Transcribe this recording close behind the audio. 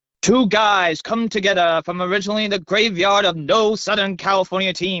Two guys come together from originally the graveyard of no Southern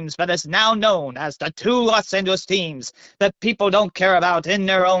California teams, but is now known as the two Los Angeles teams that people don't care about in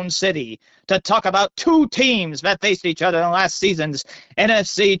their own city, to talk about two teams that faced each other in last season's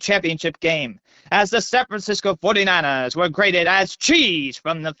NFC Championship game, as the San Francisco 49ers were graded as cheese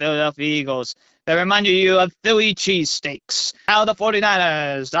from the Philadelphia Eagles. They remind you of Philly cheesesteaks. Now the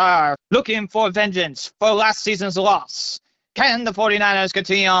 49ers are looking for vengeance for last season's loss. Can the 49ers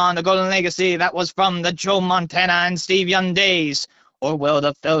continue on the golden legacy that was from the Joe Montana and Steve Young days? Or will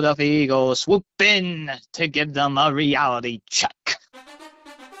the Philadelphia Eagles swoop in to give them a reality check?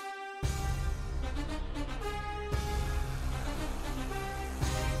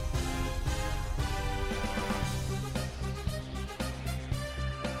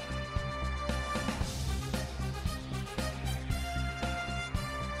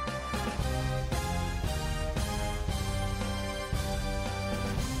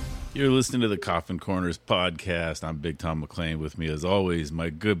 You're listening to the Coffin Corners podcast. I'm Big Tom McClain. With me, as always,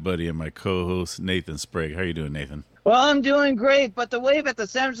 my good buddy and my co-host, Nathan Sprague. How you doing, Nathan? Well, I'm doing great, but the way that the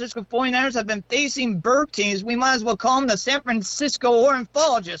San Francisco 49ers have been facing bird teams, we might as well call them the San Francisco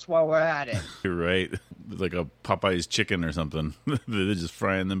ornithologists while we're at it. You're right. Like a Popeye's chicken or something. They're just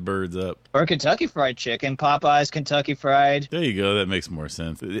frying them birds up. Or Kentucky Fried Chicken, Popeye's Kentucky Fried. There you go. That makes more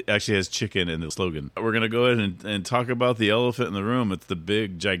sense. It actually has chicken in the slogan. We're going to go ahead and talk about the elephant in the room. It's the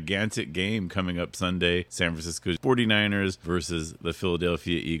big, gigantic game coming up Sunday. San Francisco 49ers versus the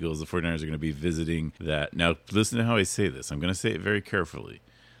Philadelphia Eagles. The 49ers are going to be visiting that. Now, listen to how I say this. I'm going to say it very carefully.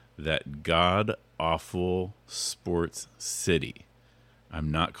 That god-awful sports city. I'm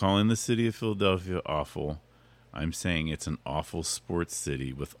not calling the city of Philadelphia awful. I'm saying it's an awful sports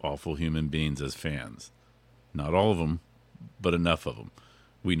city with awful human beings as fans. Not all of them, but enough of them.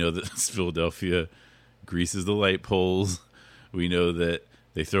 We know that Philadelphia greases the light poles. We know that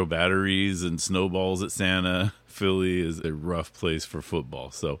they throw batteries and snowballs at Santa. Philly is a rough place for football.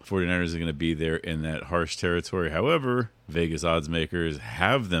 So 49ers are going to be there in that harsh territory. However, Vegas odds makers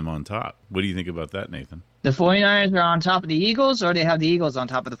have them on top. What do you think about that, Nathan? The 49ers are on top of the Eagles, or they have the Eagles on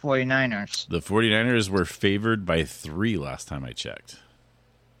top of the 49ers? The 49ers were favored by 3 last time I checked.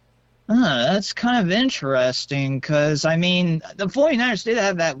 That's kind of interesting because, I mean, the 49ers did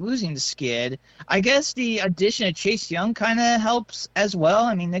have that losing skid. I guess the addition of Chase Young kind of helps as well.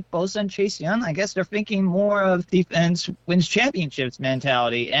 I mean, Nick Bosa and Chase Young, I guess they're thinking more of defense wins championships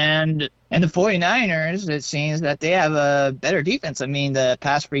mentality. And the 49ers, it seems that they have a better defense. I mean, the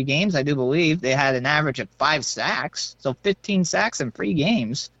past 3 games, I do believe, they had an average of 5 sacks. So 15 sacks in 3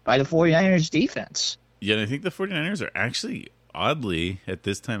 games by the 49ers defense. Yeah, and I think the 49ers are actually, oddly, at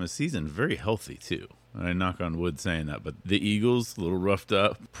this time of season, very healthy, too. I knock on wood saying that. But the Eagles, a little roughed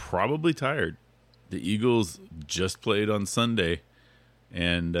up, probably tired. The Eagles just played on Sunday,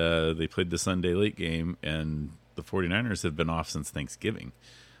 and they played the Sunday late game, and the 49ers have been off since Thanksgiving.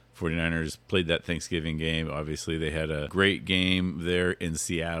 49ers played that Thanksgiving game. Obviously, they had a great game there in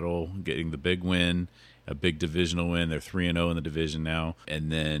Seattle, getting the big win. A big divisional win. They're 3-0 in the division now.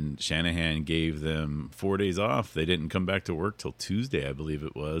 And then Shanahan gave them 4 days off. They didn't come back to work till Tuesday, I believe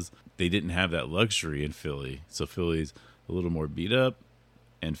it was. They didn't have that luxury in Philly. So Philly's a little more beat up,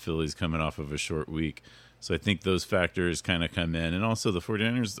 and Philly's coming off of a short week. So I think those factors kind of come in. And also the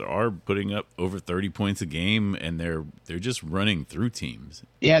 49ers are putting up over 30 points a game, and they're just running through teams.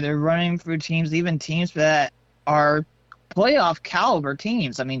 Yeah, they're running through teams, even teams that are playoff caliber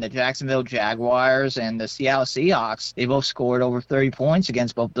teams. I mean, the Jacksonville Jaguars and the Seattle Seahawks, they both scored over 30 points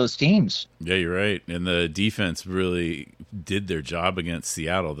against both those teams. Yeah, you're right. And the defense really did their job against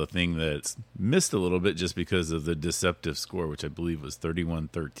Seattle. The thing that's missed a little bit just because of the deceptive score, which I believe was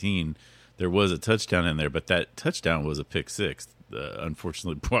 31-13. There was a touchdown in there, but that touchdown was a pick six.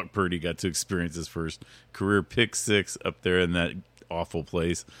 Unfortunately, Brock Purdy got to experience his first career pick six up there in that awful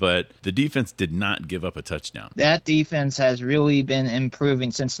place, but the defense did not give up a touchdown. That defense has really been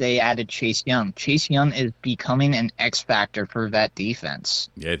improving since they added Chase Young. Chase Young is becoming an X factor for that defense.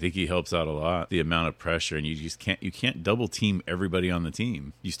 Yeah, I think he helps out a lot. The amount of pressure, and you can't double team everybody on the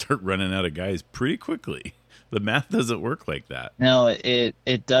team. You start running out of guys pretty quickly. The math doesn't work like that. No,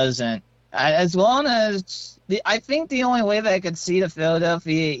 it doesn't. As long as I think the only way that I could see the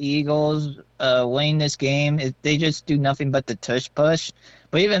Philadelphia Eagles winning this game is they just do nothing but the tush push.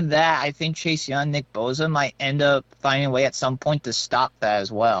 But even that, I think Chase Young, Nick Bosa might end up finding a way at some point to stop that as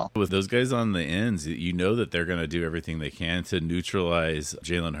well. With those guys on the ends, you know that they're going to do everything they can to neutralize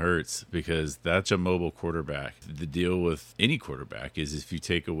Jalen Hurts because that's a mobile quarterback. The deal with any quarterback is if you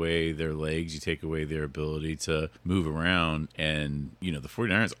take away their legs, you take away their ability to move around. And, you know, the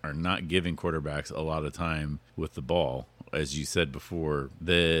 49ers are not giving quarterbacks a lot of time with the ball. as you said before,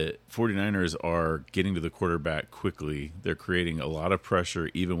 the 49ers are getting to the quarterback quickly. They're creating a lot of pressure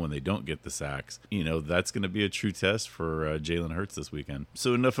even when they don't get the sacks. That's going to be a true test for Jalen Hurts this weekend.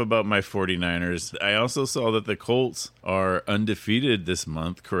 So enough about my 49ers. I also saw that the Colts are undefeated this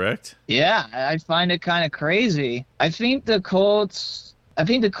month, correct? Yeah, I find it kind of crazy. I think the Colts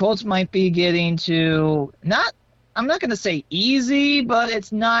might be getting to I'm not going to say easy, but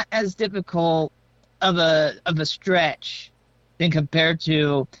it's not as difficult of a stretch than compared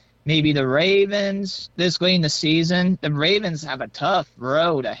to maybe the Ravens this late in the season. The Ravens have a tough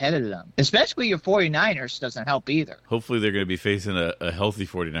road ahead of them, especially your 49ers doesn't help either. Hopefully they're going to be facing a healthy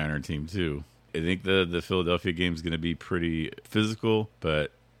 49er team too. I think the Philadelphia game is going to be pretty physical,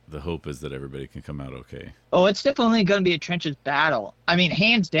 but the hope is that everybody can come out okay. Oh, it's definitely going to be a trenches battle. I mean,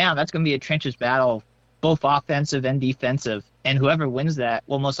 hands down, that's going to be a trenches battle, both offensive and defensive. And whoever wins that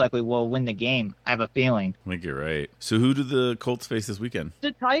will most likely will win the game. I have a feeling. I think you're right. So who do the Colts face this weekend?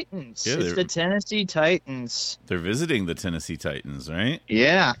 The Titans. Yeah, it's the Tennessee Titans. They're visiting the Tennessee Titans, right?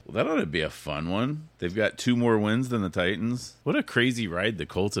 Yeah. Well, that ought to be a fun one. They've got 2 more wins than the Titans. What a crazy ride the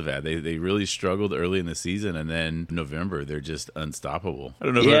Colts have had. They really struggled early in the season, and then November, they're just unstoppable. I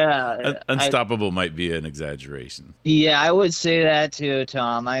don't know. Yeah. Unstoppable might be an exaggeration. Yeah, I would say that too,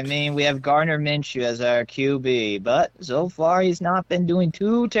 Tom. I mean, we have Gardner Minshew as our QB, but so far he's not been doing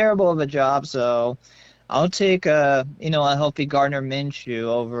too terrible of a job, so I'll take a healthy Gardner Minshew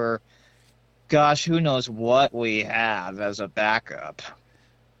over, gosh, who knows what we have as a backup.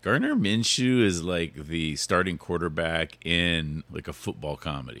 Gardner Minshew is like the starting quarterback in like a football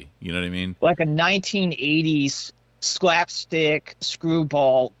comedy. You know what I mean? Like a 1980s slapstick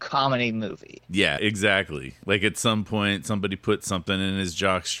screwball comedy movie. Yeah, exactly. Like at some point, somebody put something in his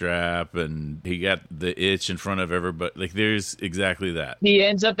jockstrap and he got the itch in front of everybody. Like there's exactly that. He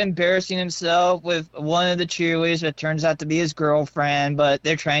ends up embarrassing himself with one of the cheerleaders that turns out to be his girlfriend, but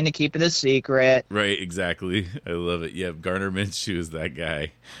they're trying to keep it a secret. Right, exactly. I love it. Yeah, Gardner Minshew is that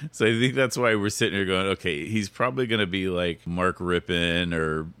guy. So I think that's why we're sitting here going, okay, he's probably going to be like Mark Rippon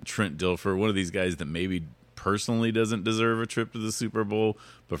or Trent Dilfer, one of these guys that maybe personally doesn't deserve a trip to the Super Bowl,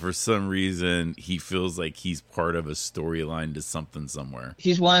 but for some reason he feels like he's part of a storyline to something somewhere.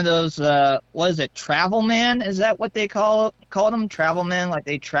 He's one of those what is it, travel man? Is that what they call them? Travel men, like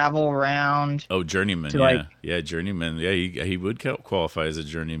they travel around. Oh, journeyman. Yeah, journeyman. Yeah, he would qualify as a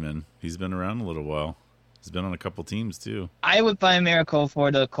journeyman. He's been around a little while. He's been on a couple teams too. I would find a miracle for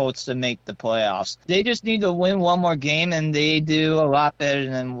the Colts to make the playoffs. They just need to win one more game, and they do a lot better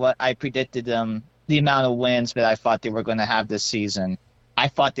than what I predicted them. The amount of wins that I thought they were going to have this season. I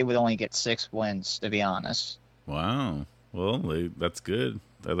thought they would only get 6 wins, to be honest. Wow. Well, that's good.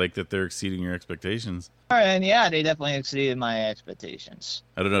 I like that they're exceeding your expectations. All right, and yeah, they definitely exceeded my expectations.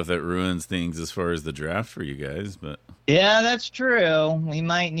 I don't know if that ruins things as far as the draft for you guys, but... Yeah, that's true. We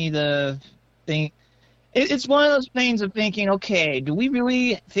might need to think... It's one of those things of thinking, okay, do we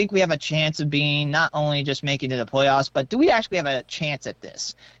really think we have a chance of being not only just making it to the playoffs, but do we actually have a chance at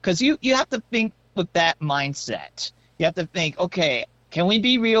this? Because you have to think with that mindset. You have to think, okay, can we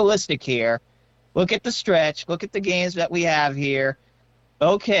be realistic here? Look at the stretch. Look at the games that we have here.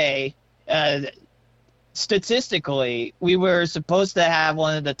 Okay, statistically, we were supposed to have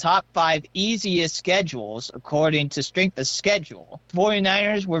one of the top 5 easiest schedules according to strength of schedule.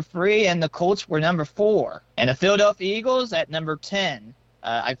 49ers were 3 and the Colts were number 4. And the Philadelphia Eagles at number 10.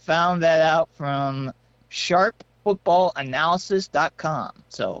 I found that out from sharpfootballanalysis.com.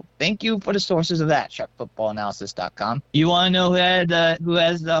 So thank you for the sources of that, sharpfootballanalysis.com. You want to know who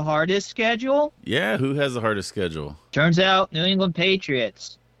has the hardest schedule? Yeah, who has the hardest schedule? Turns out New England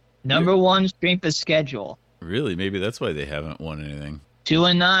Patriots. Number 1 strength of schedule. Really? Maybe that's why they haven't won anything.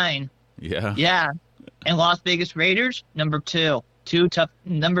 2-9. Yeah. Yeah. And Las Vegas Raiders, number 2.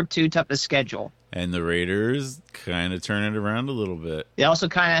 Number 2 toughest schedule. And the Raiders kind of turn it around a little bit. It also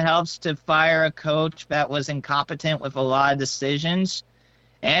kind of helps to fire a coach that was incompetent with a lot of decisions.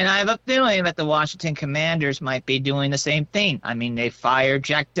 And I have a feeling that the Washington Commanders might be doing the same thing. I mean, they fired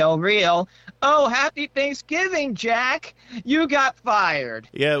Jack Del Rio. Oh, happy Thanksgiving, Jack. You got fired.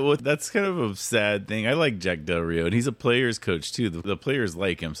 Yeah, well, that's kind of a sad thing. I like Jack Del Rio, and he's a player's coach, too. The players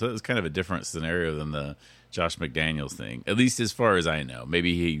like him, so it was kind of a different scenario than the Josh McDaniels thing, at least as far as I know.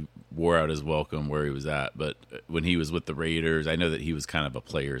 Maybe he wore out his welcome where he was at, but when he was with the Raiders, I know that he was kind of a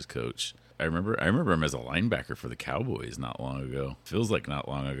player's coach. I remember him as a linebacker for the Cowboys not long ago. Feels like not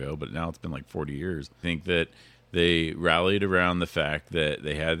long ago, but now it's been like 40 years. I think that they rallied around the fact that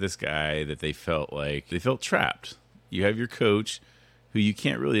they had this guy that they felt trapped. You have your coach who you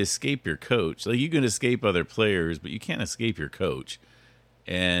can't really escape your coach. Like you can escape other players, but you can't escape your coach.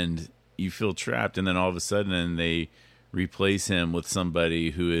 And you feel trapped, and then all of a sudden they replace him with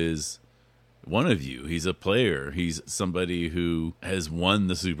somebody who is one of you. He's a player. He's somebody who has won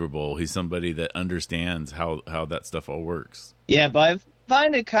the Super Bowl. He's somebody that understands how that stuff all works. Yeah, but I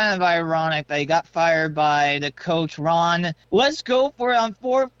find it kind of ironic that he got fired by the coach, Ron. Let's go for it on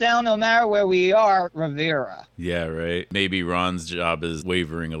fourth down no matter where we are, Rivera. Yeah, right. Maybe Ron's job is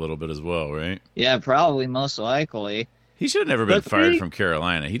wavering a little bit as well, right? Yeah, probably, most likely. He should have never been fired from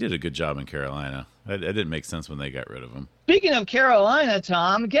Carolina. He did a good job in Carolina. That didn't make sense when they got rid of him. Speaking of Carolina,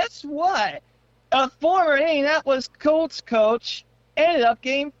 Tom, guess what? A former Indianapolis Colts coach ended up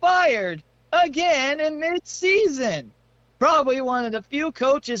getting fired again in mid-season. Probably one of the few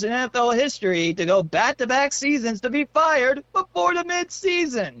coaches in NFL history to go back-to-back seasons to be fired before the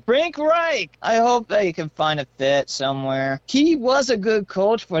mid-season. Frank Reich. I hope that he can find a fit somewhere. He was a good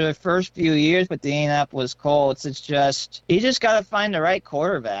coach for the first few years with the Indianapolis Colts. It's just, he just got to find the right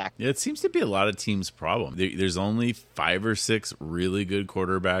quarterback. Yeah, it seems to be a lot of teams' problem. There's only 5 or 6 really good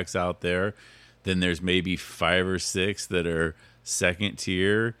quarterbacks out there. Then there's maybe 5 or 6 that are second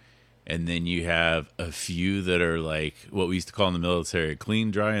tier. And then you have a few that are like what we used to call in the military,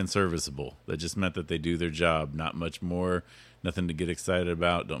 clean, dry, and serviceable. That just meant that they do their job, not much more, nothing to get excited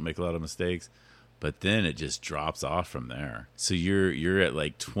about, don't make a lot of mistakes. But then it just drops off from there. So you're at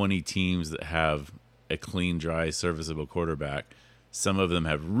like 20 teams that have a clean, dry, serviceable quarterback. Some of them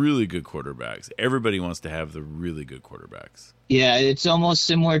have really good quarterbacks. Everybody wants to have the really good quarterbacks. Yeah, it's almost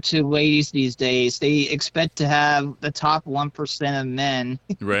similar to ladies these days. They expect to have the top 1% of men.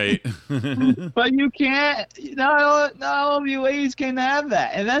 Right. But you can't. Not all of you ladies can have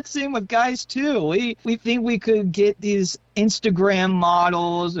that. And that's the same with guys, too. We think we could get these Instagram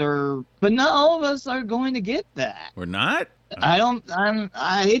models, but not all of us are going to get that. We're not?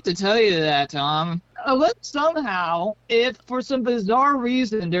 I hate to tell you that, Tom. Unless somehow, if for some bizarre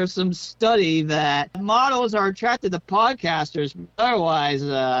reason there's some study that models are attracted to podcasters, otherwise,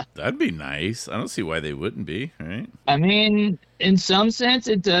 that'd be nice. I don't see why they wouldn't be, right? I mean, in some sense,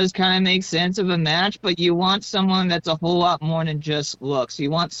 it does kind of make sense of a match, but you want someone that's a whole lot more than just looks. You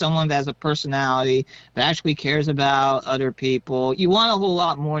want someone that has a personality, that actually cares about other people. You want a whole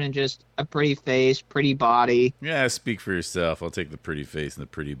lot more than just a pretty face, pretty body. Yeah, speak for yourself. I'll take the pretty face and the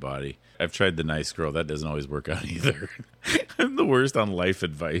pretty body. I've tried the nice girl. That doesn't always work out either. I'm the worst on life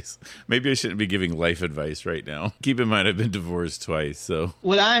advice. Maybe I shouldn't be giving life advice right now. Keep in mind, I've been divorced twice, so.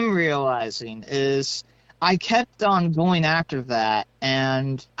 What I'm realizing is I kept on going after that,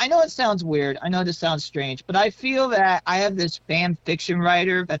 and I know it sounds weird. I know this sounds strange, but I feel that I have this fan fiction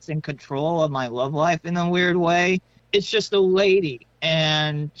writer that's in control of my love life in a weird way. It's just a lady,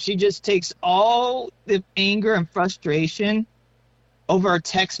 and she just takes all the anger and frustration over a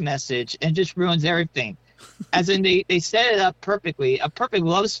text message and just ruins everything. As in, they set it up perfectly, a perfect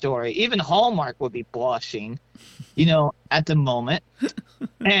love story. Even Hallmark would be blushing, at the moment.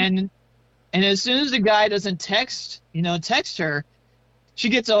 And as soon as the guy doesn't text her, she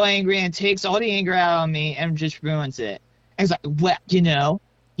gets all angry and takes all the anger out on me and just ruins it. And it's like, well,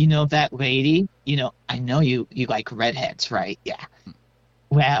 that lady, I know you like redheads, right? Yeah.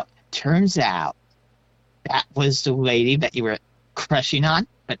 Well, turns out that was the lady that you were crushing on,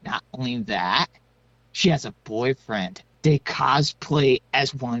 but not only that, she has a boyfriend. They cosplay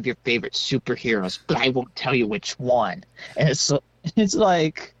as one of your favorite superheroes, but I won't tell you which one. And it's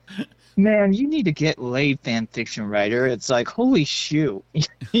like, man, you need to get laid, fan fiction writer. It's like, holy shoot,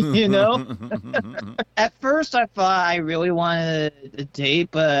 At first, I thought I really wanted a date,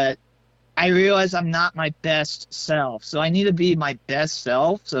 but I realized I'm not my best self. So I need to be my best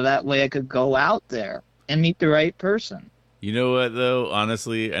self so that way I could go out there and meet the right person. You know what, though?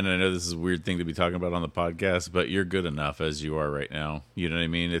 Honestly, and I know this is a weird thing to be talking about on the podcast, but you're good enough as you are right now. You know what I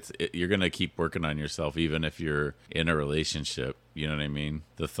mean? You're going to keep working on yourself even if you're in a relationship. You know what I mean?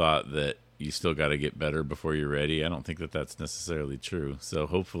 The thought that you still got to get better before you're ready, I don't think that that's necessarily true. So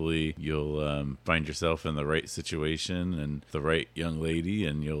hopefully you'll find yourself in the right situation and the right young lady,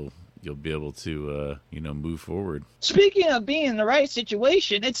 and you'll be able to, move forward. Speaking of being in the right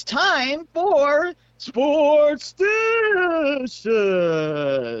situation, it's time for Sports Dishes.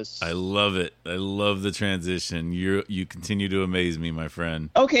 I love it. I love the transition. You continue to amaze me, my friend.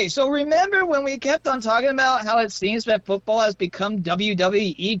 Okay, so remember when we kept on talking about how it seems that football has become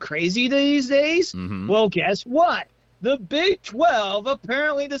WWE crazy these days? Mm-hmm. Well, guess what? The Big 12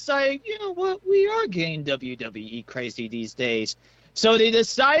 apparently decided, we are getting WWE crazy these days. So they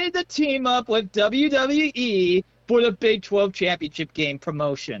decided to team up with WWE for the Big 12 championship game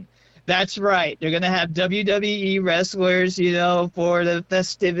promotion. That's right. They're going to have WWE wrestlers, for the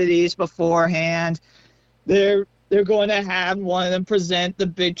festivities beforehand. They're going to have one of them present the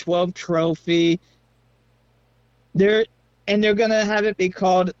Big 12 trophy. They're they're gonna have it be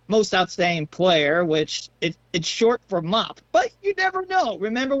called Most Outstanding Player, which it's short for MOP. But you never know.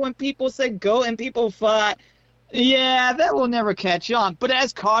 Remember when people said GOAT and people thought, yeah, that will never catch on. But it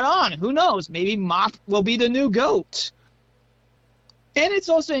has caught on. Who knows? Maybe MOP will be the new GOAT. And it's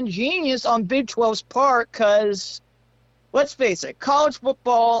also ingenious on Big 12's part because, let's face it, college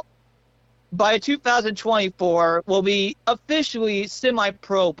football by 2024 will be officially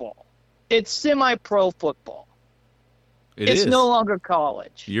semi-pro ball. It's semi-pro football. It's no longer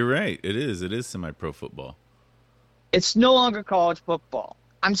college. You're right. It is. It is semi-pro football. It's no longer college football.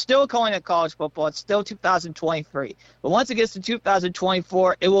 I'm still calling it college football. It's still 2023. But once it gets to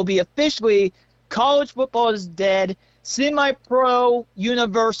 2024, it will be officially college football is dead, semi-pro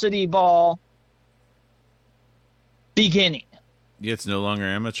university ball beginning. Yeah, it's no longer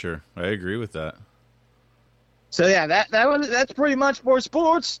amateur. I agree with that. So yeah, that's pretty much for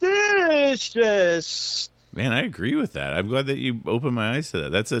sports stitches. Man, I agree with that. I'm glad that you opened my eyes to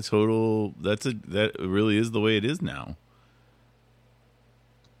that. That really is the way it is now.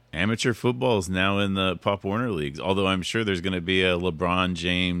 Amateur football is now in the Pop Warner leagues, although I'm sure there's going to be a LeBron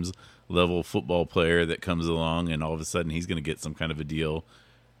James level football player that comes along and all of a sudden he's going to get some kind of a deal.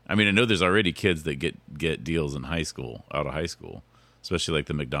 I mean, I know there's already kids that get deals in high school, out of high school, especially like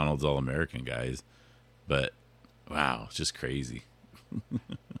the McDonald's All-American guys. But wow, it's just crazy.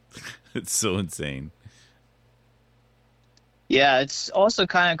 It's so insane. Yeah, it's also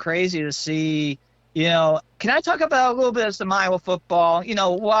kind of crazy to see, can I talk about a little bit of some Iowa football?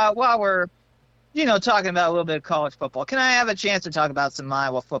 While we're, talking about a little bit of college football, can I have a chance to talk about some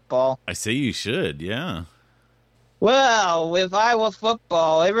Iowa football? I say you should, yeah. Well, with Iowa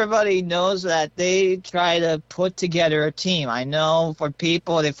football, everybody knows that they try to put together a team. I know for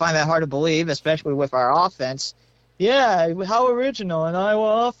people, they find that hard to believe, especially with our offense. Yeah, how original, an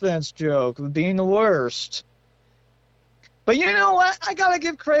Iowa offense joke, being the worst. But you know what? I got to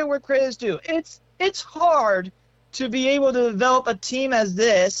give credit where credit is due. It's hard to be able to develop a team as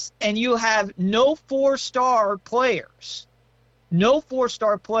this, and you have no four-star players. No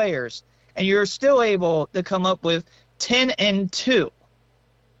four-star players. And you're still able to come up with 10-2.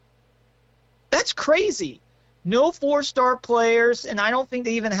 That's crazy. No four-star players, and I don't think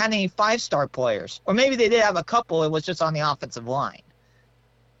they even had any five-star players. Or maybe they did have a couple. It was just on the offensive line.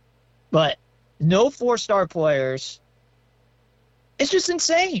 But no four-star players. It's just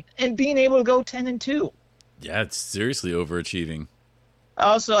insane. And being able to go 10-2. Yeah, it's seriously overachieving.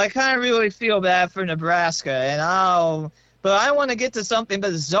 Also, I kind of really feel bad for Nebraska, but I want to get to something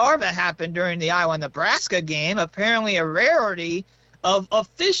bizarre that happened during the Iowa-Nebraska game, apparently a rarity of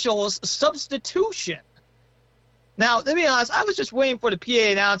officials' substitution. Now, to be honest, I was just waiting for the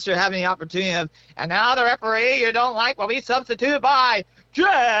PA announcer having the opportunity of, and now the referee you don't like will be substituted by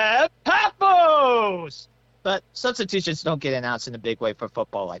Jeff Paphos. But substitutions don't get announced in a big way for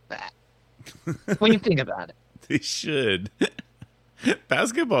football like that. When you think about it. They should.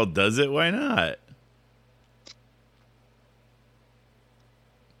 Basketball does it. Why not?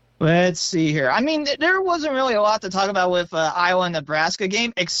 Let's see here. I mean, there wasn't really a lot to talk about with Iowa and Nebraska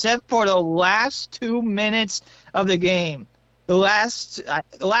game, except for the last 2 minutes of the game. The last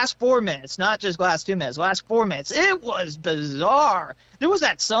 4 minutes, not just last 2 minutes, last 4 minutes. It was bizarre. There was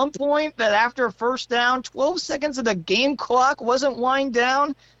at some point that after a first down, 12 seconds of the game clock wasn't wind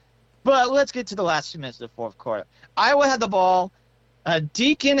down. But let's get to the last 2 minutes of the fourth quarter. Iowa had the ball.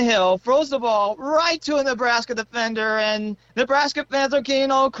 Deacon Hill throws the ball right to a Nebraska defender, and Nebraska fans are getting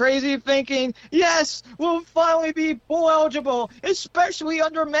all crazy thinking, yes, we'll finally be bowl eligible, especially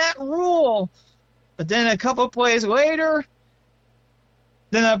under Matt Rule. But then a couple plays later,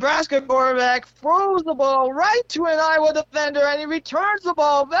 the Nebraska quarterback throws the ball right to an Iowa defender, and he returns the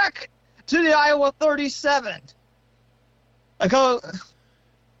ball back to the Iowa 37.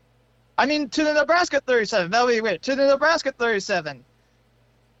 To the Nebraska 37. That would be weird. To the Nebraska 37.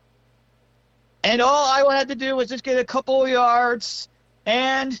 And all Iowa had to do was just get a couple of yards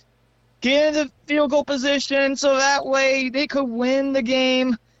and get into field goal position so that way they could win the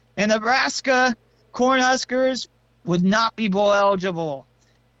game. And Nebraska Cornhuskers would not be bowl eligible.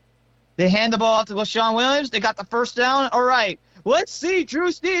 They hand the ball off to LaShawn Williams. They got the first down. All right, let's see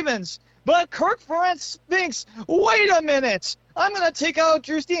Drew Stevens. But Kirk Ferentz thinks, wait a minute, I'm going to take out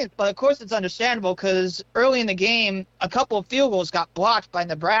Drew Stevens. But, of course, it's understandable because early in the game, a couple of field goals got blocked by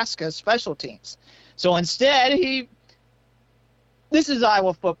Nebraska's special teams. So instead, this is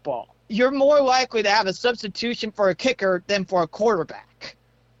Iowa football. You're more likely to have a substitution for a kicker than for a quarterback.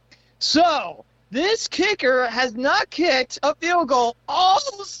 So this kicker has not kicked a field goal all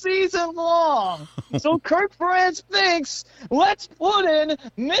season long. So Kirk Ferentz thinks, let's put in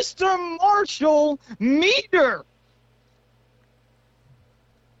Mr. Marshall Meter.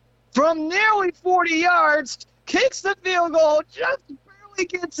 from nearly 40 yards, kicks the field goal, just barely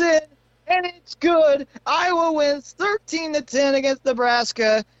gets in, and it's good. Iowa wins 13-10 against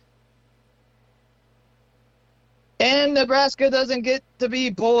Nebraska. And Nebraska doesn't get to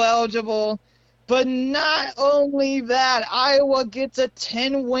be bowl eligible. But not only that, Iowa gets a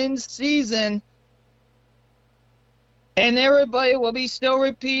 10-win season. And everybody will be still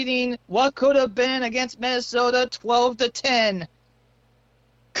repeating what could have been against Minnesota 12-10.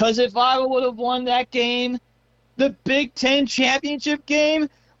 Because if Iowa would have won that game, the Big Ten championship game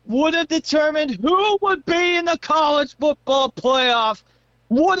would have determined who would be in the college football playoff.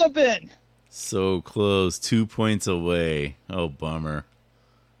 Would have been. So close, 2 points away. Oh, bummer.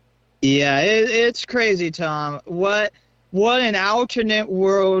 Yeah, it's crazy, Tom. What an alternate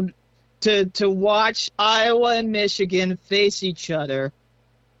world to watch Iowa and Michigan face each other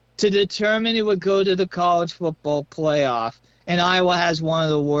to determine who would go to the college football playoff. And Iowa has one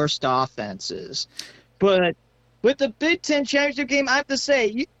of the worst offenses. But with the Big Ten championship game, I have to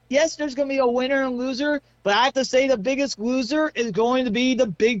say, yes, there's going to be a winner and loser, but I have to say the biggest loser is going to be the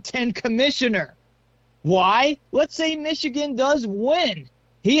Big Ten commissioner. Why? Let's say Michigan does win.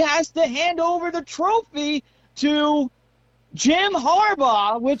 He has to hand over the trophy to Jim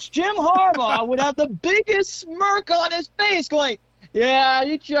Harbaugh, which Jim Harbaugh would have the biggest smirk on his face going, yeah,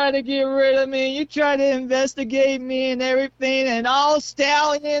 you try to get rid of me. You try to investigate me and everything and all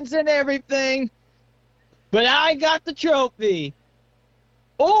stallions and everything. But I got the trophy.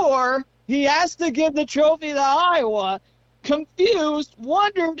 Or he has to give the trophy to Iowa, confused,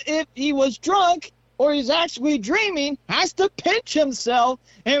 wondered if he was drunk or he's actually dreaming, has to pinch himself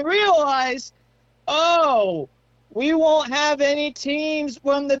and realize, oh, we won't have any teams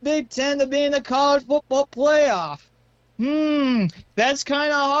from the Big Ten to be in the college football playoff. That's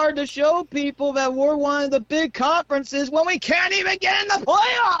kind of hard to show people that we're one of the big conferences when we can't even get in the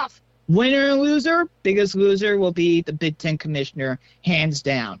playoff. Winner and loser, biggest loser will be the Big Ten commissioner, hands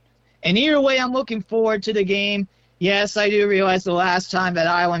down. And either way, I'm looking forward to the game. Yes, I do realize the last time that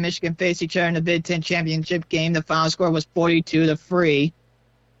Iowa and Michigan faced each other in the Big Ten championship game, the final score was 42-3.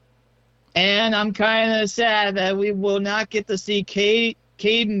 And I'm kind of sad that we will not get to see Cade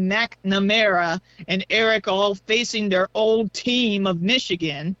McNamara and Eric all facing their old team of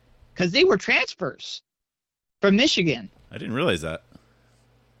Michigan because they were transfers from Michigan. I didn't realize that.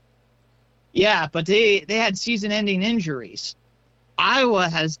 Yeah, but they had season-ending injuries. Iowa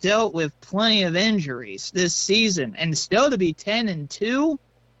has dealt with plenty of injuries this season, and still to be 10-2,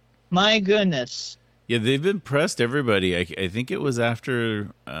 my goodness. Yeah, they've impressed everybody. I think it was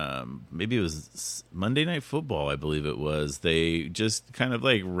after, maybe it was Monday Night Football, I believe it was. They just kind of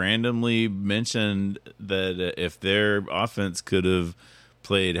like randomly mentioned that if their offense could have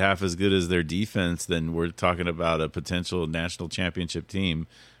played half as good as their defense, then we're talking about a potential national championship team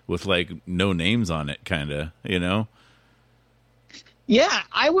with like no names on it, kind of, you know? Yeah,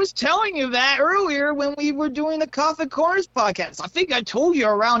 I was telling you that earlier when we were doing the Coffin Corners podcast. I think I told you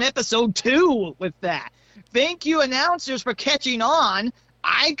around episode 2 with that. Thank you, announcers, for catching on.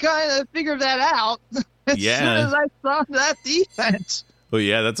 I kind of figured that out as soon as I saw that defense. Well,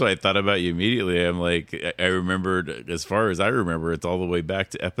 yeah, that's what I thought about you immediately. I'm like, I remembered, as far as I remember, it's all the way back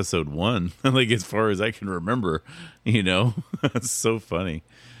to episode 1. Like, as far as I can remember, you know? It's so funny.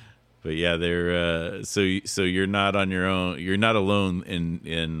 But yeah, they're so you're not on your own. You're not alone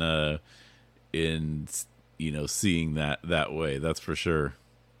in you know, seeing that way. That's for sure.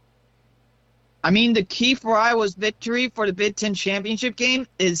 I mean, the key for Iowa's victory for the Big Ten championship game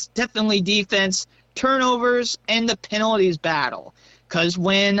is definitely defense, turnovers, and the penalties battle. Because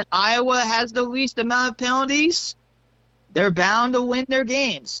when Iowa has the least amount of penalties, they're bound to win their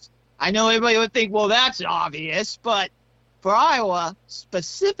games. I know everybody would think, well, that's obvious, but for Iowa,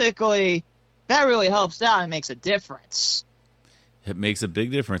 specifically, that really helps out and makes a difference. It makes a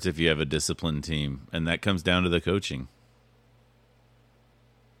big difference if you have a disciplined team, and that comes down to the coaching.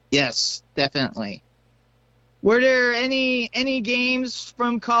 Yes, definitely. Were there any games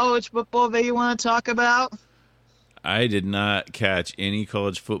from college football that you want to talk about? I did not catch any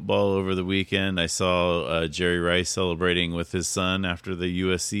college football over the weekend. I saw Jerry Rice celebrating with his son after the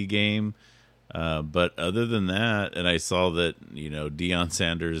USC game. But other than that, and I saw that, you know, Deion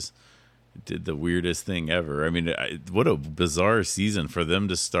Sanders did the weirdest thing ever. I mean, what a bizarre season for them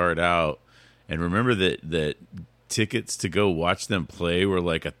to start out. And remember that tickets to go watch them play were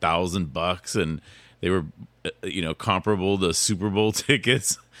like $1,000, and they were, you know, comparable to Super Bowl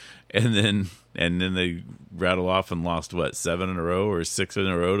tickets. And then they rattle off and lost, what, 7 in a row or 6 in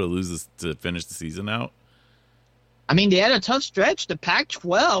a row to finish the season out? I mean, they had a tough stretch. The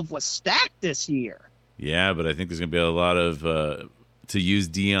Pac-12 was stacked this year. Yeah, but I think there's going to be a lot of to use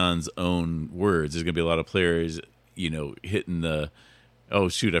Dion's own words, there's going to be a lot of players, hitting the. Oh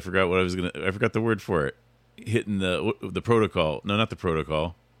shoot! I forgot the word for it. Hitting the protocol. No, not the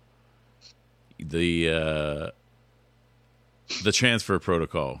protocol. The transfer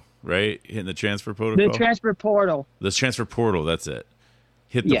protocol, right? Hitting the transfer protocol. The transfer portal. The transfer portal. That's it.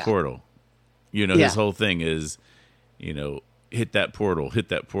 Hit the portal. His whole thing is, hit that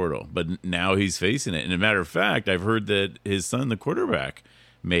portal. But now he's facing it. And as a matter of fact, I've heard that his son, the quarterback,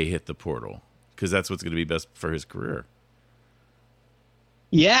 may hit the portal because that's what's going to be best for his career.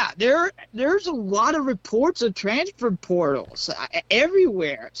 Yeah, there's a lot of reports of transfer portals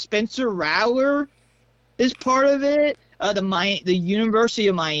everywhere. Spencer Rattler is part of it. The University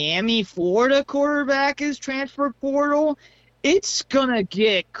of Miami, Florida quarterback is transfer portal. It's gonna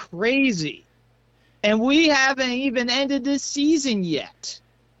get crazy, and we haven't even ended this season yet.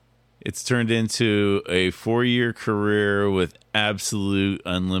 It's turned into a 4-year career with absolute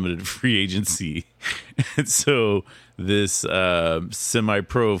unlimited free agency, and so this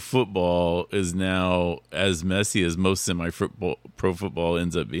semi-pro football is now as messy as most pro football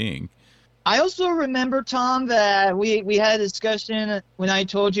ends up being. I also remember, Tom, that we had a discussion when I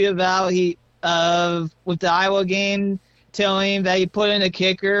told you about with the Iowa game, telling him that he put in a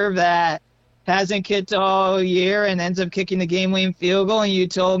kicker that hasn't kicked all year and ends up kicking the game-winning field goal, and you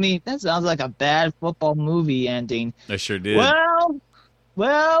told me that sounds like a bad football movie ending. I sure did.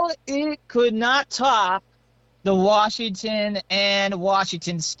 Well, it could not top the Washington and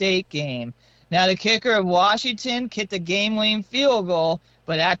Washington State game. Now, the kicker of Washington kicked the game-winning field goal,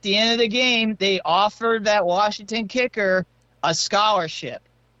 but at the end of the game, they offered that Washington kicker a scholarship,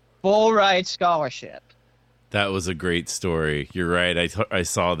 full-ride scholarship. That was a great story. You're right. I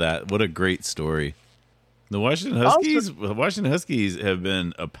saw that. What a great story. The Washington Huskies have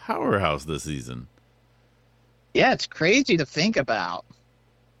been a powerhouse this season. Yeah, it's crazy to think about.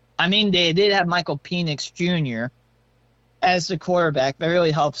 I mean, they did have Michael Penix Jr. as the quarterback. That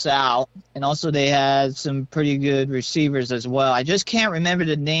really helps out. And also they had some pretty good receivers as well. I just can't remember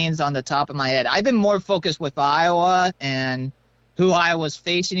the names on the top of my head. I've been more focused with Iowa and who Iowa's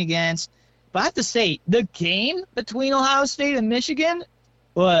facing against. But I have to say, the game between Ohio State and Michigan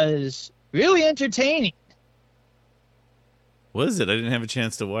was really entertaining. Was it? I didn't have a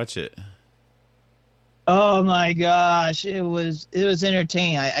chance to watch it. Oh my gosh, it was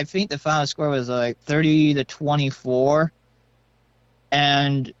entertaining. I think the final score was like 30-24,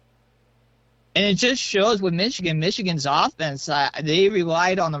 and it just shows with Michigan's offense. They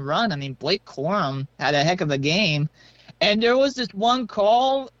relied on the run. I mean, Blake Corum had a heck of a game, and there was this one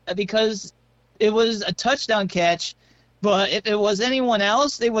call because it was a touchdown catch, but if it was anyone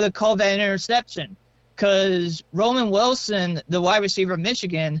else, they would have called that an interception because Roman Wilson, the wide receiver of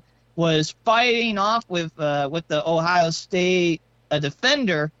Michigan, was fighting off with the Ohio State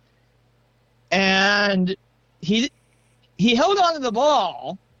defender, and he held on to the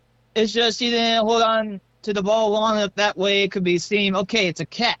ball. It's just he didn't hold on to the ball long enough. That way it could be seen, okay, it's a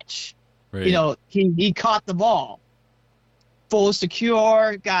catch. Right. He caught the ball. Full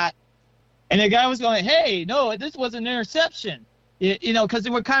secure, and the guy was going, hey, no, this was an interception. Because they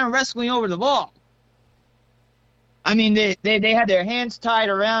were kind of wrestling over the ball. I mean, they had their hands tied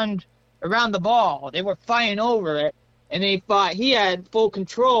around the ball. They were fighting over it, and they thought he had full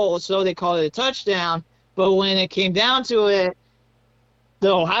control, so they called it a touchdown. But when it came down to it,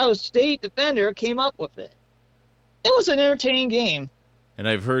 the Ohio State defender came up with it. It was an entertaining game. And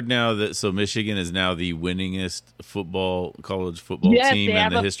I've heard now that Michigan is now the winningest college football team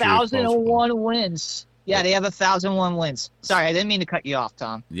in the history of college football. They have 1,001 wins. Yeah, they have 1,001 wins. Sorry, I didn't mean to cut you off,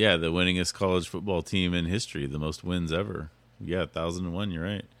 Tom. Yeah, the winningest college football team in history, the most wins ever. Yeah, 1,001, you're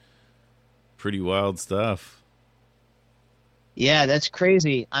right. Pretty wild stuff. Yeah, that's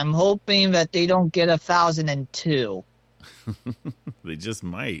crazy. I'm hoping that they don't get 1,002. They just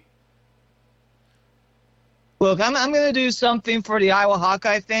might. Look, I'm going to do something for the Iowa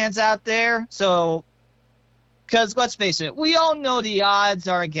Hawkeye fans out there. Because let's face it, we all know the odds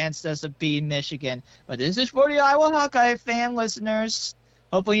are against us of beating Michigan. But this is for the Iowa Hawkeye fan listeners.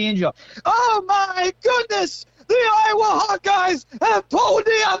 Hopefully you enjoy. Oh, my goodness! The Iowa Hawkeyes have pulled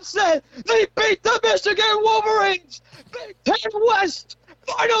the upset. They beat the Michigan Wolverines. Big Ten West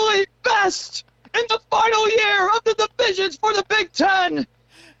finally best in the final year of the divisions for the Big Ten.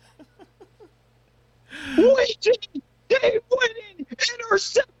 Waging game-winning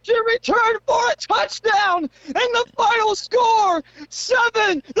interception return for a touchdown, and the final score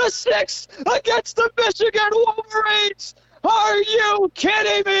 7-6 against the Michigan Wolverines. Are you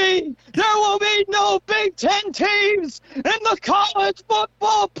kidding me? There will be no Big Ten teams in the college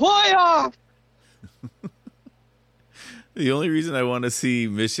football playoff. The only reason I want to see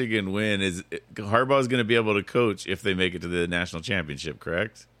Michigan win is Harbaugh's going to be able to coach if they make it to the national championship,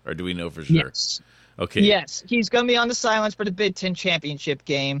 correct? Or do we know for sure? Yes. Okay. Yes, he's going to be on the sidelines for the Big Ten championship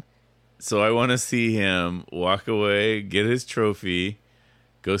game. So I want to see him walk away, get his trophy,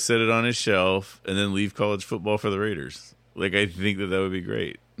 go set it on his shelf, and then leave college football for the Raiders. Like, I think that would be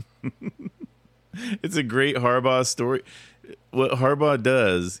great. It's a great Harbaugh story. What Harbaugh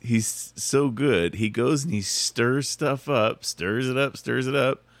does, he's so good. He goes and he stirs stuff up, stirs it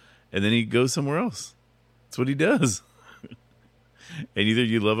up, and then he goes somewhere else. That's what he does. And either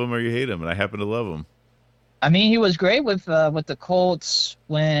you love him or you hate him, and I happen to love him. I mean, he was great with the Colts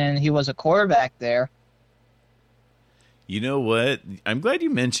when he was a quarterback there. You know what? I'm glad you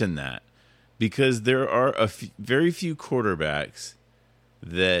mentioned that, because there are very few quarterbacks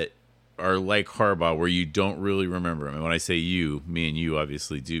that are like Harbaugh where you don't really remember him. And when I say you, me and you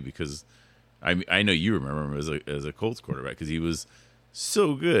obviously do, because I know you remember him as a Colts quarterback because he was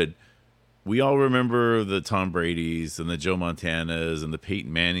so good. We all remember the Tom Brady's and the Joe Montanas and the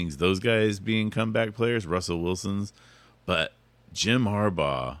Peyton Mannings, those guys being comeback players, Russell Wilson's. But Jim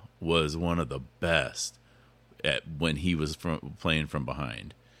Harbaugh was one of the best at when he was playing from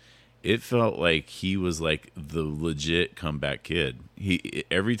behind. It felt like he was like the legit comeback kid.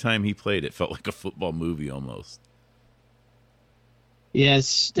 Every time he played, it felt like a football movie almost.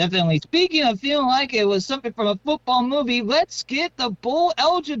 Yes, definitely. Speaking of feeling like it was something from a football movie, let's get the bowl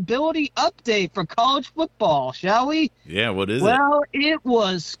eligibility update for college football, shall we? Yeah, what is it? Well, it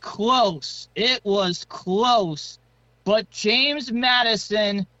was close. It was close. But James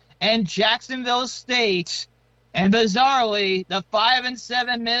Madison and Jacksonville State, and bizarrely, the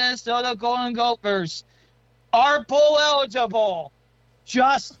 5-7 Minnesota Golden Gophers are bowl eligible.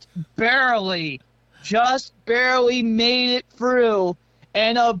 Just barely made it through.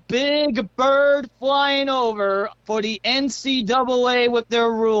 And a big bird flying over for the NCAA with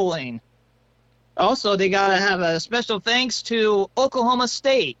their ruling. Also, they got to have a special thanks to Oklahoma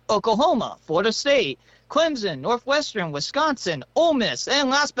State, Oklahoma, Florida State, Clemson, Northwestern, Wisconsin, Ole Miss, and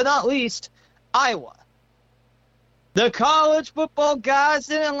last but not least, Iowa. The college football guys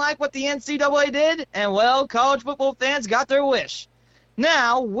didn't like what the NCAA did, and, well, college football fans got their wish.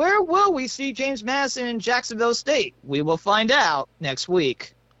 Now, where will we see James Madison in Jacksonville State? We will find out next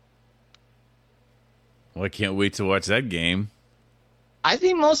week. Well, I can't wait to watch that game. I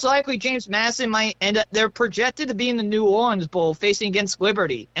think most likely James Madison might end up. They're projected to be in the New Orleans Bowl facing against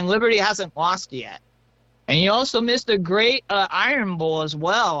Liberty, and Liberty hasn't lost yet. And you also missed a great Iron Bowl as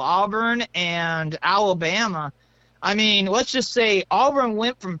well, Auburn and Alabama. I mean, let's just say Auburn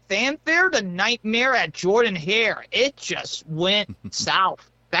went from fanfare to nightmare at Jordan Hare. It just went south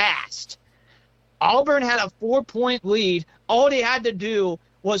fast. Auburn had a 4-point lead. All they had to do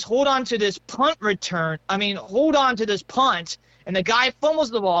was hold on to this punt, and the guy fumbles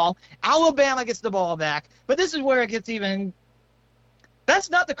the ball. Alabama gets the ball back. But this is where it gets even –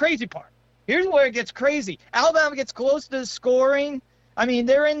 that's not the crazy part. Here's where it gets crazy. Alabama gets close to scoring. I mean,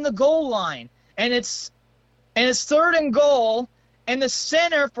 they're in the goal line, and it's 3rd and goal, and the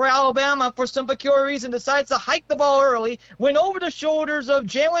center for Alabama, for some peculiar reason, decides to hike the ball early, went over the shoulders of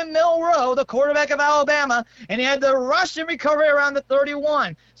Jalen Milroe, the quarterback of Alabama, and he had to rush and recover around the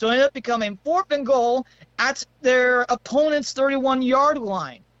 31. So it ended up becoming 4th and goal at their opponent's 31-yard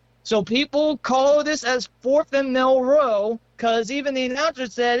line. So people call this as 4th and Milroe because even the announcer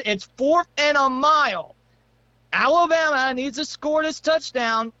said it's 4th and a mile. Alabama needs to score this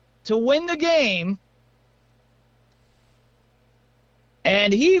touchdown to win the game.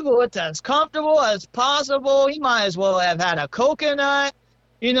 And he looked as comfortable as possible. He might as well have had a coconut,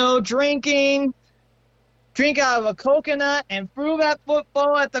 drink out of a coconut and threw that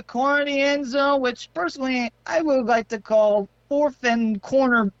football at the corner of the end zone, which personally I would like to call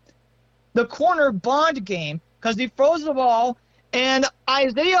the corner Bond game, because he throws the ball and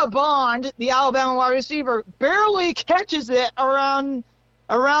Isaiah Bond, the Alabama wide receiver, barely catches it around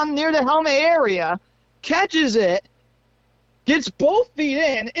near the helmet area, catches it, gets both feet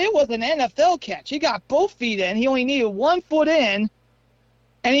in. It was an NFL catch. He got both feet in. He only needed 1 foot in,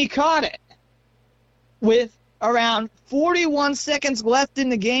 and he caught it with around 41 seconds left in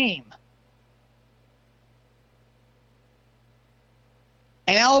the game.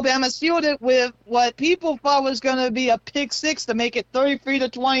 And Alabama sealed it with what people thought was going to be a pick six to make it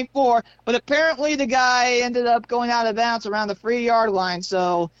 33-24, but apparently the guy ended up going out of bounds around the 3-yard line,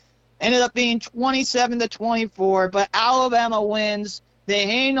 so ended up being 27-24, but Alabama wins. They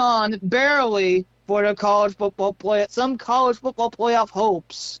hang on barely for the college football playoff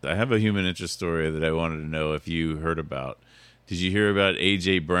hopes. I have a human interest story that I wanted to know if you heard about. Did you hear about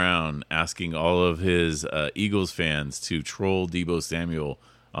A.J. Brown asking all of his Eagles fans to troll Deebo Samuel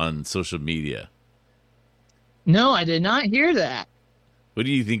on social media? No, I did not hear that. What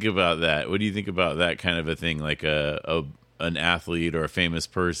do you think about that? What do you think about that kind of a thing, like an athlete or a famous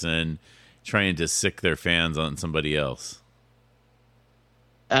person trying to sick their fans on somebody else?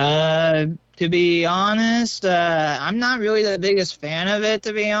 To be honest, I'm not really the biggest fan of it,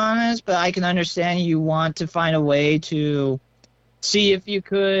 to be honest, but I can understand you want to find a way to see if you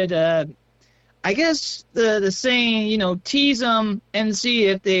could, I guess the saying, tease them and see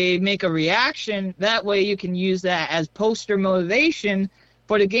if they make a reaction. That way you can use that as poster motivation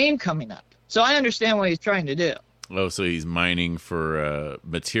for the game coming up. So I understand what he's trying to do. Oh, so he's mining for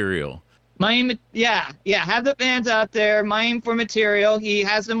material. Have the fans out there mine for material. He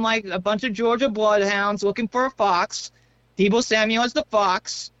has them like a bunch of Georgia bloodhounds looking for a fox. Deebo Samuel is the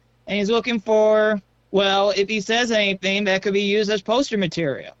fox, and he's looking for, well, if he says anything, that could be used as poster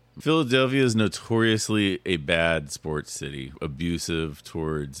material. Philadelphia is notoriously a bad sports city, abusive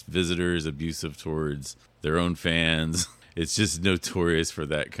towards visitors, abusive towards their own fans. It's just notorious for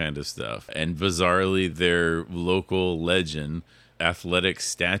that kind of stuff. And bizarrely, their local legend, athletic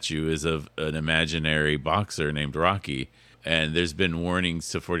statue, is of an imaginary boxer named Rocky. And there's been warnings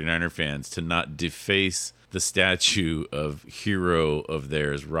to 49er fans to not deface the statue of hero of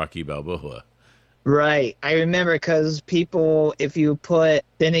theirs, Rocky Balboa. Right. I remember because people, if you then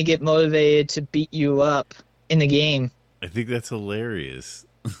they get motivated to beat you up in the game. I think that's hilarious.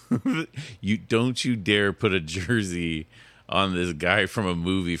 Don't you dare put a jersey on this guy from a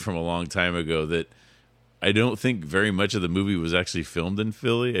movie from a long time ago that I don't think very much of the movie was actually filmed in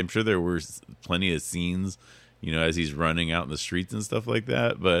Philly. I'm sure there were plenty of scenes, as he's running out in the streets and stuff like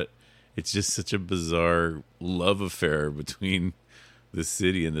that, but it's just such a bizarre love affair between the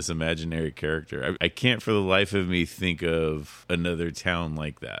city and this imaginary character. I can't for the life of me think of another town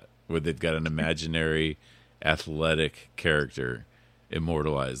like that where they've got an imaginary athletic character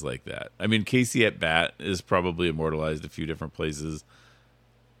immortalized like that. I mean, Casey at Bat is probably immortalized a few different places.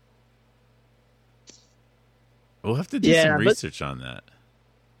 We'll have to do some research on that.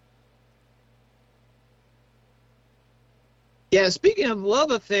 Yeah, speaking of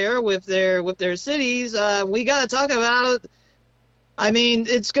love affair with their cities, we got to talk about. I mean,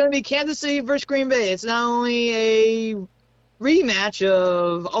 it's going to be Kansas City versus Green Bay. It's not only a rematch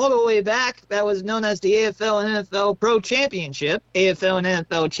of all the way back that was known as the AFL and NFL Pro Championship, AFL and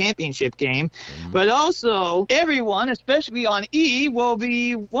NFL Championship game, but also everyone, especially on E, will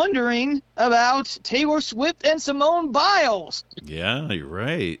be wondering about Taylor Swift and Simone Biles. Yeah, you're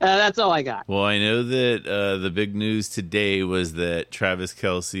right. That's all I got. Well, I know that the big news today was that Travis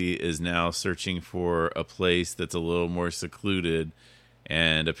Kelce is now searching for a place that's a little more secluded,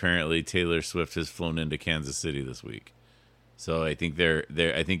 and apparently Taylor Swift has flown into Kansas City this week. So I think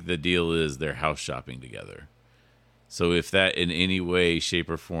I think the deal is they're house shopping together. So if that in any way, shape,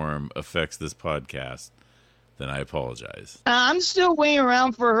 or form affects this podcast, then I apologize. I'm still waiting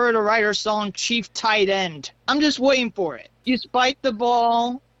around for her to write her song Chief Tight End. I'm just waiting for it. You spiked the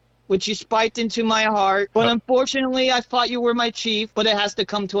ball, which you spiked into my heart. But unfortunately, I thought you were my chief, but it has to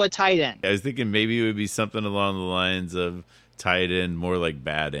come to a tight end. I was thinking maybe it would be something along the lines of tight end, more like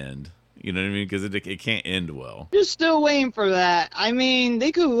bad end. You know what I mean? Because it can't end well. Just still waiting for that. I mean,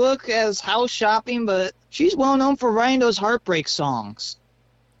 they could look as house shopping, but she's well known for writing those heartbreak songs.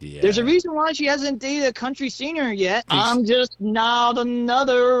 Yeah. There's a reason why she hasn't dated a country singer yet. I'm just not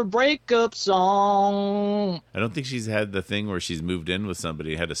another breakup song. I don't think she's had the thing where she's moved in with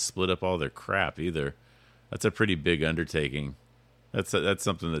somebody and had to split up all their crap either. That's a pretty big undertaking. That's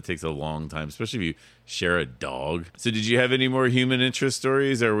something that takes a long time, especially if you share a dog. So did you have any more human interest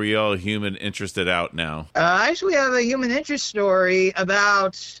stories, or are we all human interested out now? I actually have a human interest story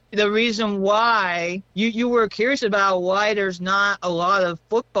about the reason why you were curious about why there's not a lot of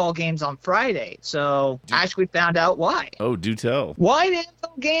football games on Friday. So I actually found out why. Oh, do tell. Why the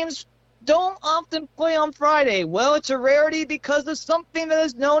NFL games don't often play on Friday? Well, it's a rarity because of something that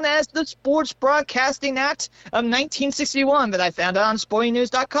is known as the Sports Broadcasting Act of 1961 that I found out on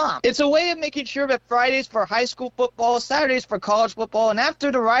sportingnews.com. It's a way of making sure that Fridays for high school football, Saturdays for college football, and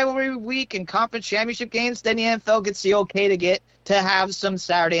after the rivalry week and conference championship games, then the NFL gets the okay to have some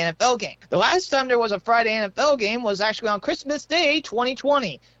Saturday NFL game. The last time there was a Friday NFL game was actually on Christmas Day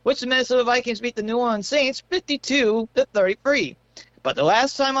 2020, which the Minnesota Vikings beat the New Orleans Saints 52-33. But the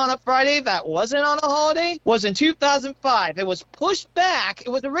last time on a Friday that wasn't on a holiday was in 2005. It was pushed back. It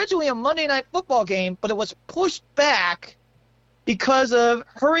was originally a Monday Night Football game, but it was pushed back because of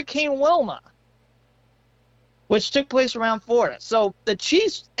Hurricane Wilma, which took place around Florida. So the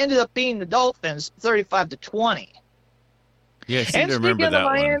Chiefs ended up beating the Dolphins 35-20. Yeah, I seem And to remember speaking of the that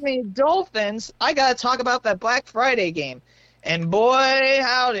one. Miami Dolphins, I got to talk about that Black Friday game. And boy,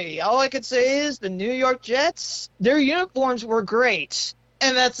 howdy, all I could say is the New York Jets, their uniforms were great.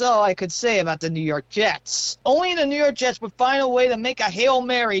 And that's all I could say about the New York Jets. Only the New York Jets would find a way to make a Hail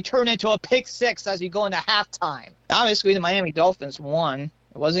Mary turn into a pick six as you go into halftime. Obviously, the Miami Dolphins won.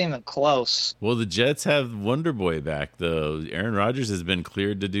 It wasn't even close. Well, the Jets have Wonder Boy back, though. Aaron Rodgers has been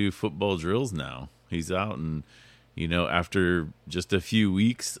cleared to do football drills now. He's out, and, after just a few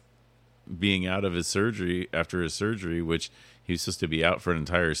weeks being out of his surgery, after his surgery, which he was supposed to be out for an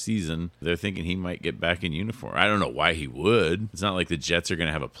entire season, they're thinking he might get back in uniform. I don't know why he would. It's not like the Jets are going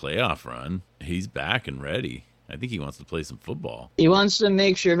to have a playoff run. He's back and ready. I think he wants to play some football. He wants to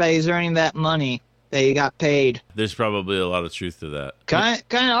make sure that he's earning that money that he got paid. There's probably a lot of truth to that. Kind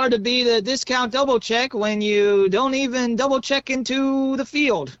of hard to be the discount double check when you don't even double check into the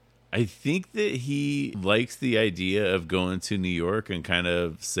field. I think that he likes the idea of going to New York and kind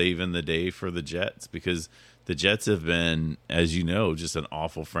of saving the day for the Jets, because the Jets have been, as you know, just an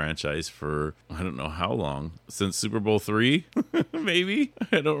awful franchise for I don't know how long. Since Super Bowl III, maybe?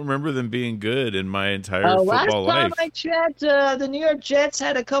 I don't remember them being good in my entire football life. Last time I checked, the New York Jets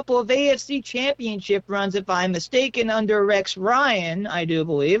had a couple of AFC championship runs, if I'm mistaken, under Rex Ryan, I do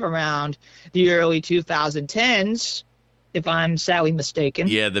believe, around the early 2010s. If I'm sadly mistaken.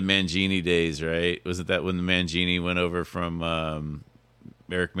 Yeah, the Mangini days, right? Wasn't that when the Mangini went over from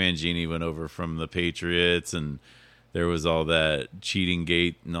Eric Mangini went over from the Patriots, and there was all that cheating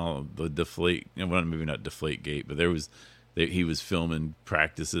gate and all the deflate, well, maybe not deflate gate, but he was filming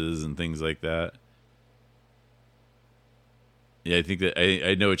practices and things like that. Yeah, I think that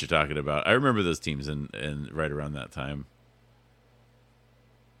I know what you're talking about. I remember those teams and right around that time.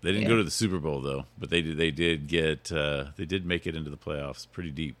 They didn't go to the Super Bowl though, but they did make it into the playoffs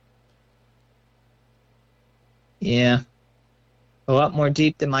pretty deep. Yeah. A lot more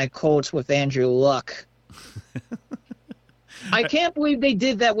deep than my Colts with Andrew Luck. I can't believe they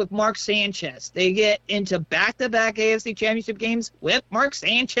did that with Mark Sanchez. They get into back-to-back AFC championship games with Mark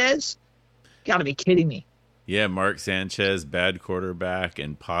Sanchez? Gotta be kidding me. Yeah, Mark Sanchez, bad quarterback,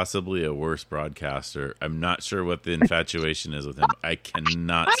 and possibly a worse broadcaster. I'm not sure what the infatuation is with him. I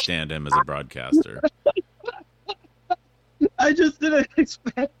cannot stand him as a broadcaster. I just didn't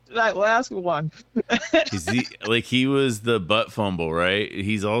expect that last one. He was the butt fumble, right?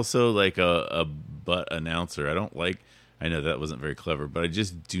 He's also like a butt announcer. I know that wasn't very clever, but I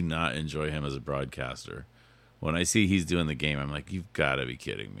just do not enjoy him as a broadcaster. When I see he's doing the game, I'm like, you've got to be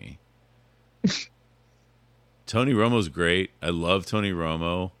kidding me. Tony Romo's great. I love Tony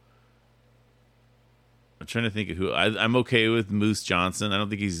Romo. I'm trying to think of who I'm okay with. Moose Johnson. I don't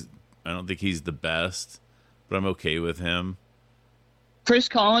think he's the best, but I'm okay with him. Chris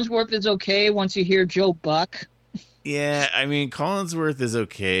Collinsworth is okay once you hear Joe Buck. Yeah, I mean, Collinsworth is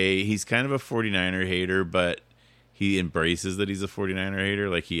okay. He's kind of a 49er hater, but he embraces that he's a 49er hater.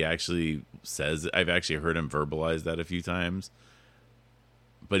 Like, he actually says, I've actually heard him verbalize that a few times.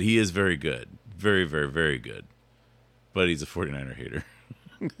 But he is very good. Very, very, very good. But he's a 49er hater.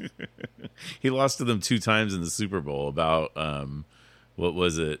 He lost to them 2 times in the Super Bowl about, what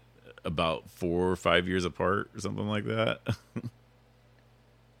was it, about 4 or 5 years apart or something like that.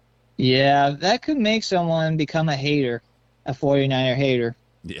 Yeah, that could make someone become a hater, a 49er hater.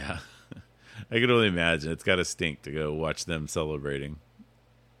 Yeah. I can only imagine. It's got to stink to go watch them celebrating.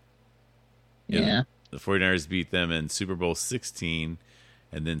 Yeah. The 49ers beat them in Super Bowl 16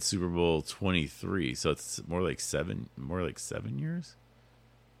 and then Super Bowl 23. So it's more like 7 years?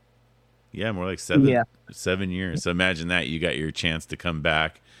 Yeah, more like 7. Yeah. 7 years. So imagine that. You got your chance to come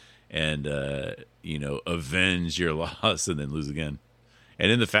back and, avenge your loss and then lose again.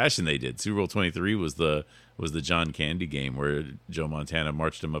 And in the fashion they did. Super Bowl 23 was the John Candy game where Joe Montana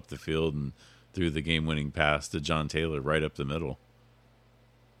marched him up the field and threw the game-winning pass to John Taylor right up the middle.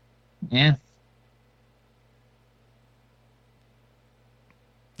 Yeah.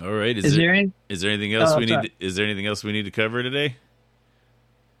 All right. Is there anything else Is there anything else we need to cover today?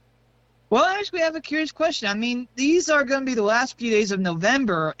 Well, I actually have a curious question. I mean, these are going to be the last few days of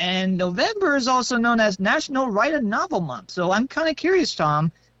November, and November is also known as National Write a Novel Month. So I'm kind of curious,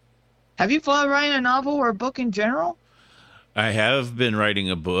 Tom. Have you thought of writing a novel or a book in general? I have been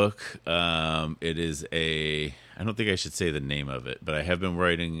writing a book. It is I don't think I should say the name of it, but I have been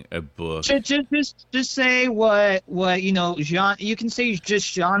writing a book. Just say what genre. You can say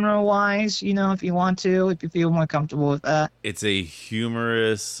just genre wise, if you want to, if you feel more comfortable with that. It's a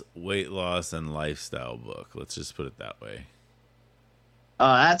humorous weight loss and lifestyle book. Let's just put it that way.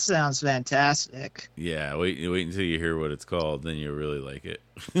 Oh, that sounds fantastic. Yeah, wait until you hear what it's called, then you'll really like it.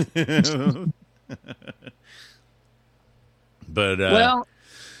 But Well,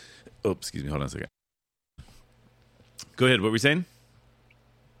 oh, excuse me, hold on a second. Go ahead. What were you saying?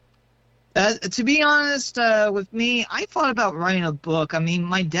 to be honest, with me, I thought about writing a book. I mean,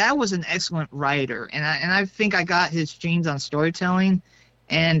 my dad was an excellent writer, and I think I got his genes on storytelling,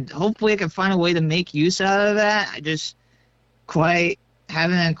 and hopefully I can find a way to make use out of that. I just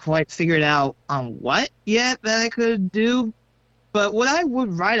haven't quite figured out on what yet that I could do. But what I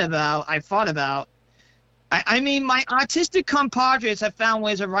would write about, I thought about. I mean, my autistic compadres have found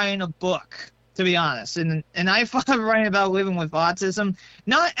ways of writing a book, to be honest. And I thought of writing about living with autism,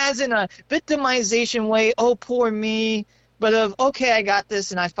 not as in a victimization way, oh, poor me, but of, okay, I got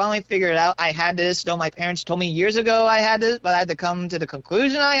this, and I finally figured it out. I had this, though my parents told me years ago I had this, but I had to come to the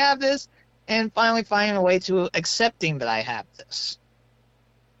conclusion I have this, and finally finding a way to accepting that I have this.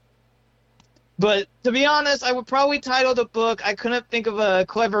 But to be honest, I would probably title the book, I couldn't think of a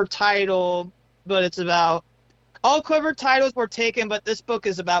clever title, but it's about, all clever titles were taken, but this book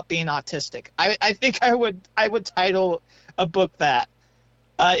is about being autistic. I think I would title a book that.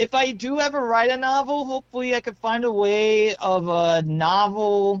 If I do ever write a novel, hopefully I could find a way of a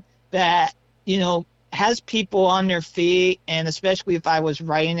novel that, has people on their feet, and especially if I was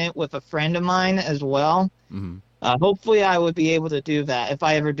writing it with a friend of mine as well. Mm-hmm. Hopefully I would be able to do that if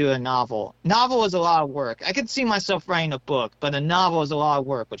I ever do a novel. Novel is a lot of work. I could see myself writing a book, but a novel is a lot of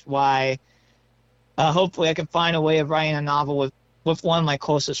work, which is why hopefully I can find a way of writing a novel with one of my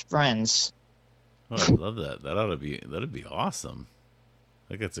closest friends. Oh, I love that. That'd be awesome. I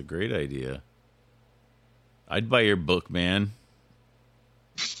think that's a great idea. I'd buy your book, man.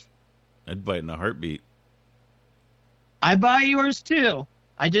 I'd buy it in a heartbeat. I buy yours too.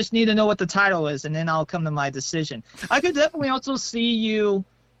 I just need to know what the title is, and then I'll come to my decision. I could definitely also see you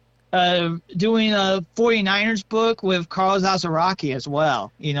doing a 49ers book with Carlos Alzaraki as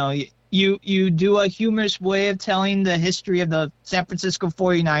well. You do a humorous way of telling the history of the San Francisco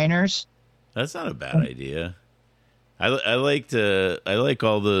 49ers. That's not a bad idea. I like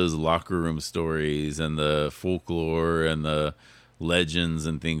all those locker room stories and the folklore and the legends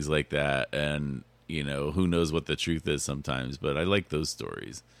and things like that. And, who knows what the truth is sometimes, but I like those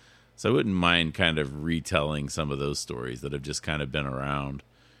stories. So I wouldn't mind kind of retelling some of those stories that have just kind of been around.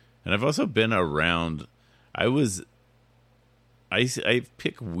 And I've also been around, I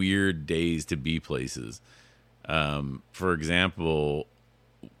pick weird days to be places. For example,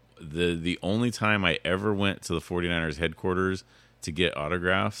 the only time I ever went to the 49ers headquarters to get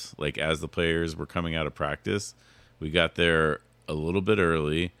autographs, like as the players were coming out of practice, we got there a little bit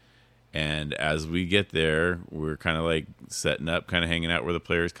early. And as we get there, we're kind of like setting up, kind of hanging out where the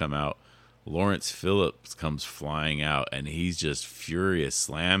players come out. Lawrence Phillips comes flying out, and he's just furious,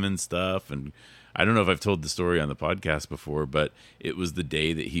 slamming stuff. And I don't know if I've told the story on the podcast before, but it was the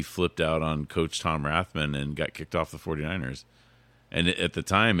day that he flipped out on Coach Tom Rathman and got kicked off the 49ers. And at the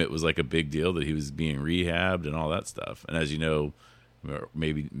time, it was like a big deal that he was being rehabbed and all that stuff. And as you know,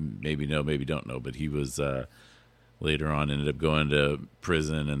 maybe know, maybe don't know, but he was later on ended up going to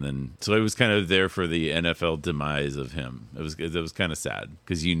prison, and then so I was kind of there for the NFL demise of him. It was kind of sad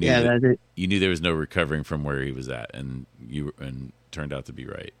because you knew you knew there was no recovering from where he was at, and turned out to be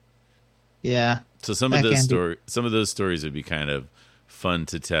right. Yeah. So some of those stories would be kind of fun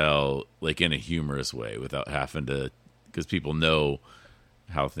to tell, like in a humorous way, without having to, because people know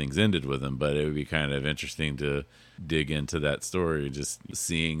how things ended with him. But it would be kind of interesting to dig into that story, just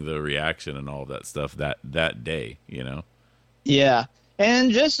seeing the reaction and all of that stuff that day, Yeah.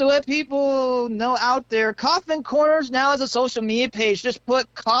 And just to let people know out there, Coffin Corners now has a social media page. Just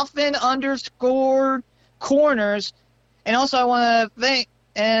put Coffin_Corners. And also I want to thank,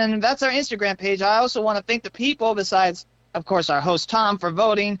 and that's our Instagram page. I also want to thank the people, besides, of course, our host Tom, for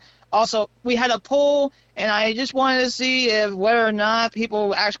voting. Also, we had a poll, and I just wanted to see whether or not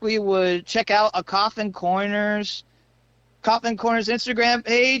people actually would check out a Coffin Corners Instagram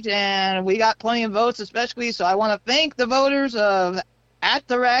page, and we got plenty of votes, especially. So I want to thank the voters of at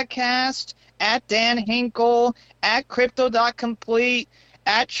the Radcast, at Dan Hinkle, at Crypto.complete,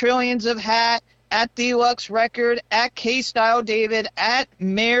 at Trillions of Hat, at Deluxe Record, at K-Style David, at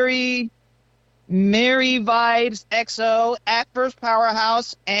Mary Vibes XO, at First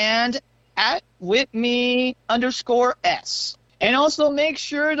Powerhouse, and at WhitMe_S. And also make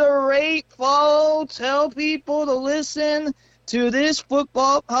sure to rate, follow, tell people to listen to this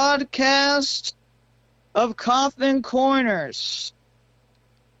football podcast of Coffin Corners.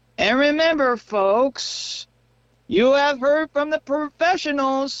 And remember, folks, you have heard from the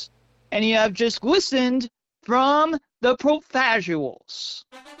professionals, and you have just listened from the profaguals.